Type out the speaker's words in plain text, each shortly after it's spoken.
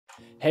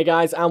Hey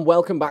guys, and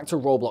welcome back to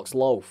Roblox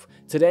Loaf.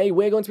 Today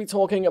we're going to be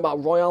talking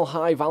about Royale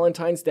High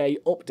Valentine's Day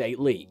update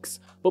leaks.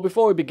 But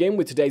before we begin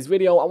with today's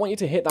video, I want you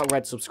to hit that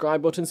red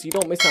subscribe button so you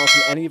don't miss out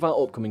on any of our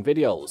upcoming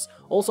videos.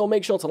 Also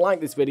make sure to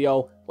like this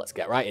video. Let's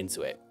get right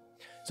into it.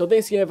 So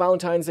this year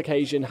Valentine's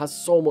occasion has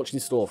so much in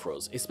store for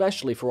us,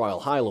 especially for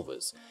Royale High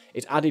lovers.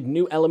 It added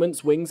new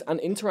elements, wings and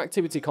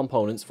interactivity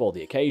components for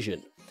the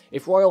occasion.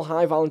 If Royale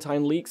High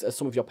Valentine leaks are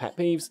some of your pet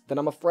peeves, then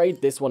I'm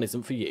afraid this one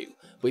isn't for you.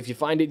 But if you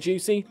find it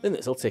juicy, then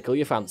this'll tickle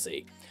your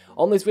fancy.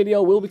 On this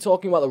video, we'll be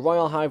talking about the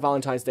Royale High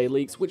Valentine's Day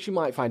leaks, which you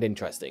might find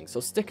interesting,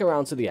 so stick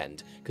around to the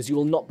end, because you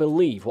will not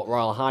believe what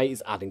Royale High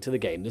is adding to the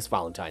game this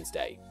Valentine's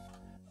Day.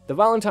 The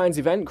Valentine's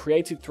event,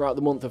 created throughout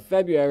the month of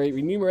February,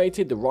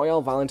 remunerated the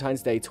Royale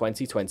Valentine's Day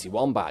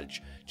 2021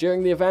 badge.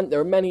 During the event,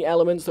 there are many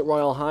elements that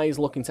Royale High is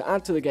looking to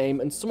add to the game,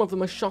 and some of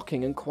them are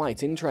shocking and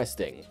quite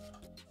interesting.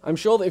 I'm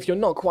sure that if you're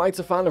not quite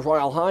a fan of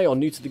Royale High or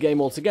new to the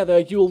game altogether,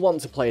 you will want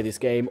to play this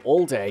game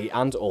all day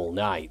and all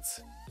night.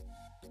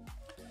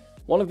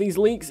 One of these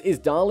leaks is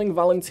Darling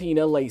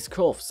Valentina lace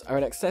cuffs, are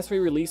an accessory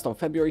released on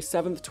February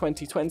 7th,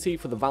 2020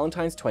 for the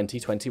Valentine's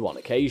 2021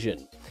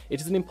 occasion. It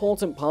is an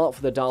important part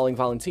for the Darling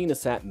Valentina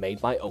set made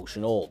by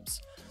Ocean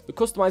Orbs. The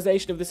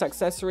customization of this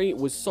accessory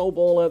was so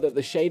baller that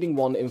the Shading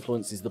 1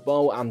 influences the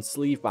bow and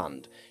sleeve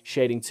band,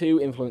 Shading 2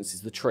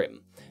 influences the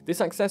trim. This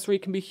accessory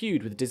can be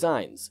hued with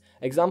designs.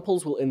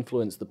 Examples will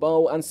influence the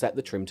bow and set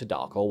the trim to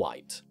dark or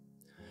white.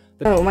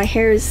 Oh, my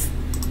hair is...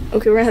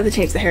 Okay, we're gonna have to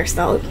change the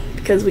hairstyle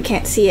because we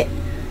can't see it.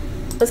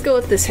 Let's go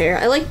with this hair.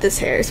 I like this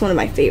hair. It's one of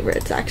my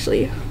favorites,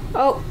 actually.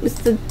 Oh, it's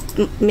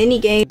the mini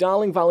game.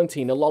 Darling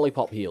Valentina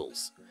lollipop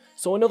heels.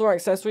 So another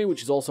accessory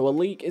which is also a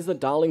leak is the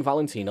Darling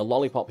Valentina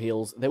lollipop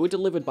heels. They were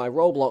delivered by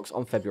Roblox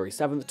on February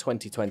 7th,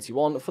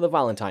 2021 for the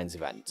Valentine's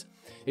event.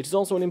 It is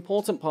also an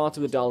important part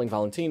of the Darling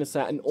Valentina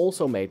set and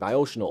also made by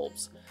Ocean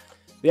Orbs.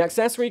 The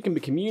accessory can be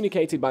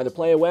communicated by the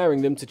player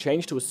wearing them to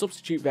change to a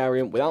substitute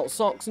variant without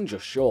socks and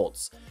just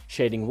shorts.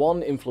 Shading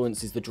 1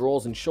 influences the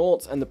drawers and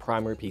shorts and the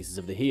primary pieces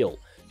of the heel.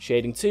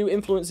 Shading 2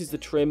 influences the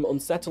trim,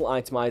 unsettle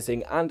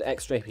itemizing and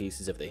extra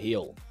pieces of the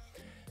heel.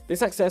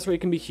 This accessory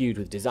can be hued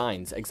with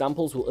designs.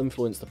 Examples will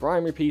influence the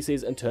primary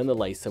pieces and turn the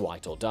lace to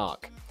white or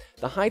dark.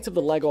 The height of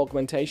the leg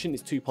augmentation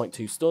is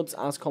 2.2 studs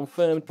as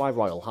confirmed by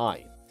Royale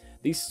High.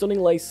 These stunning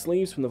lace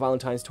sleeves from the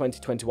Valentine's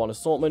 2021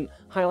 assortment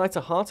highlight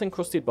a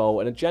heart-encrusted bow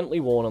and are gently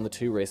worn on the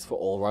two wrists for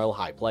all Royale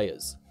High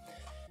players.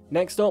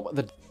 Next up,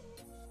 the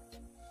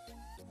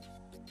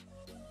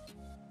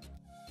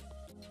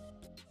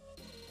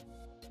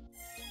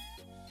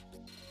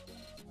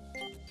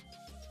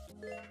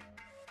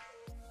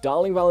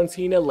Darling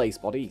Valentina lace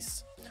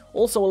bodice.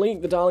 Also a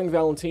leak, the Darling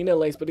Valentina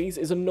lace bodice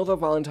is another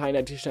Valentine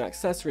edition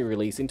accessory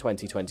release in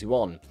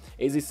 2021.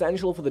 It is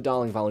essential for the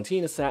Darling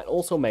Valentina set,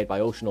 also made by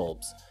Ocean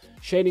Orbs.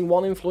 Shading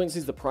 1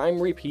 influences the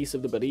primary piece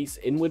of the bodice,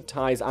 inward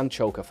ties and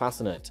choker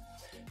fastenet.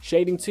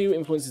 Shading 2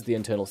 influences the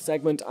internal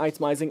segment,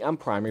 itemizing and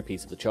primary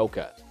piece of the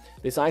choker.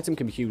 This item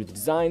can be hued with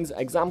designs.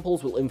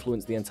 Examples will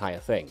influence the entire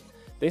thing.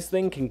 This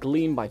thing can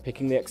gleam by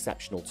picking the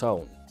exceptional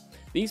tone.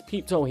 These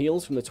peep toe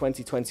heels from the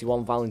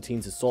 2021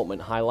 Valentine's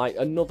assortment highlight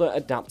another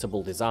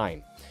adaptable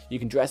design. You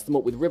can dress them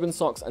up with ribbon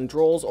socks and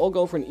drawers or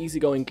go for an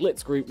easygoing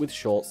glitz group with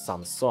short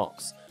sans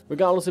socks.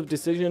 Regardless of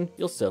decision,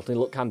 you'll certainly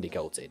look candy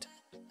coated.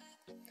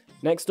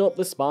 Next up,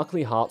 the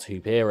sparkly heart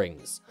hoop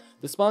earrings.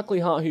 The sparkly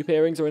heart hoop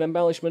earrings are an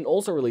embellishment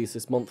also released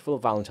this month for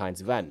the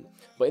Valentine's event,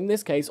 but in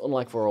this case,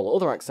 unlike for all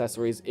other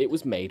accessories, it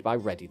was made by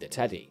Ready the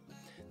Teddy.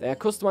 They are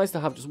customized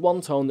to have just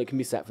one tone that can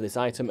be set for this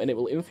item and it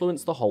will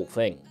influence the whole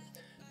thing.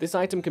 This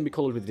item can be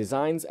colored with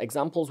designs.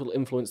 Examples will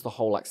influence the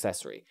whole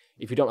accessory.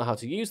 If you don't know how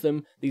to use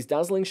them, these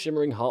dazzling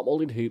shimmering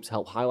heart-molded hoops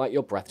help highlight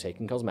your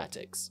breathtaking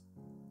cosmetics.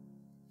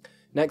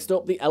 Next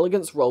up, the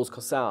Elegance Rose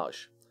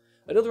Corsage.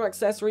 Another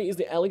accessory is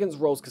the Elegance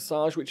Rose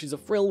Corsage, which is a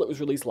frill that was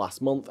released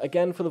last month,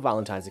 again for the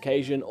Valentine's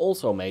occasion,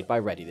 also made by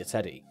Ready the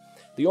Teddy.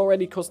 The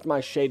already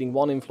customized Shading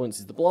 1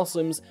 influences the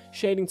blossoms,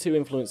 Shading 2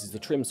 influences the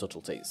trim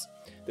subtleties.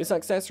 This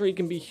accessory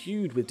can be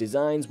hued with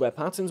designs where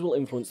patterns will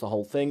influence the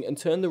whole thing and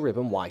turn the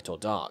ribbon white or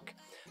dark.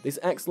 This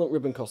excellent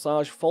ribbon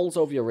corsage folds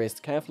over your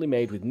wrist, carefully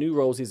made with new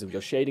roses of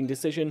your shading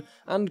decision,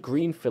 and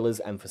green fillers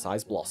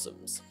emphasize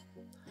blossoms.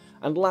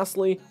 And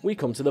lastly, we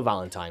come to the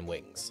Valentine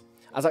wings.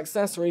 As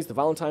accessories, the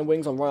Valentine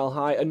wings on Royale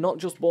High are not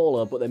just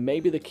baller, but they may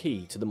be the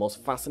key to the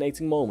most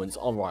fascinating moments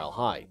on Royale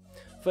High.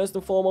 First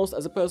and foremost,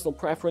 as a personal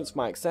preference for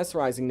my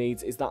accessorizing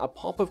needs is that a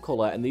pop of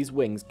colour, and these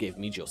wings give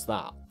me just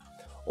that.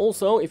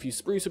 Also, if you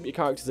spruce up your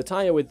character's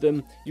attire with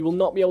them, you will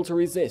not be able to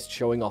resist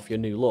showing off your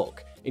new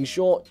look. In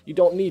short, you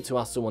don't need to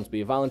ask someone to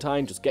be a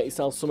Valentine, just get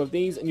yourself some of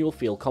these and you will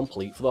feel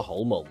complete for the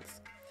whole month.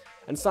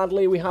 And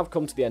sadly, we have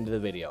come to the end of the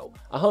video.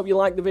 I hope you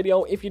liked the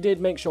video. If you did,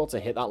 make sure to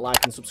hit that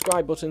like and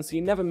subscribe button so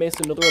you never miss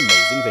another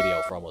amazing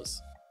video from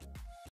us.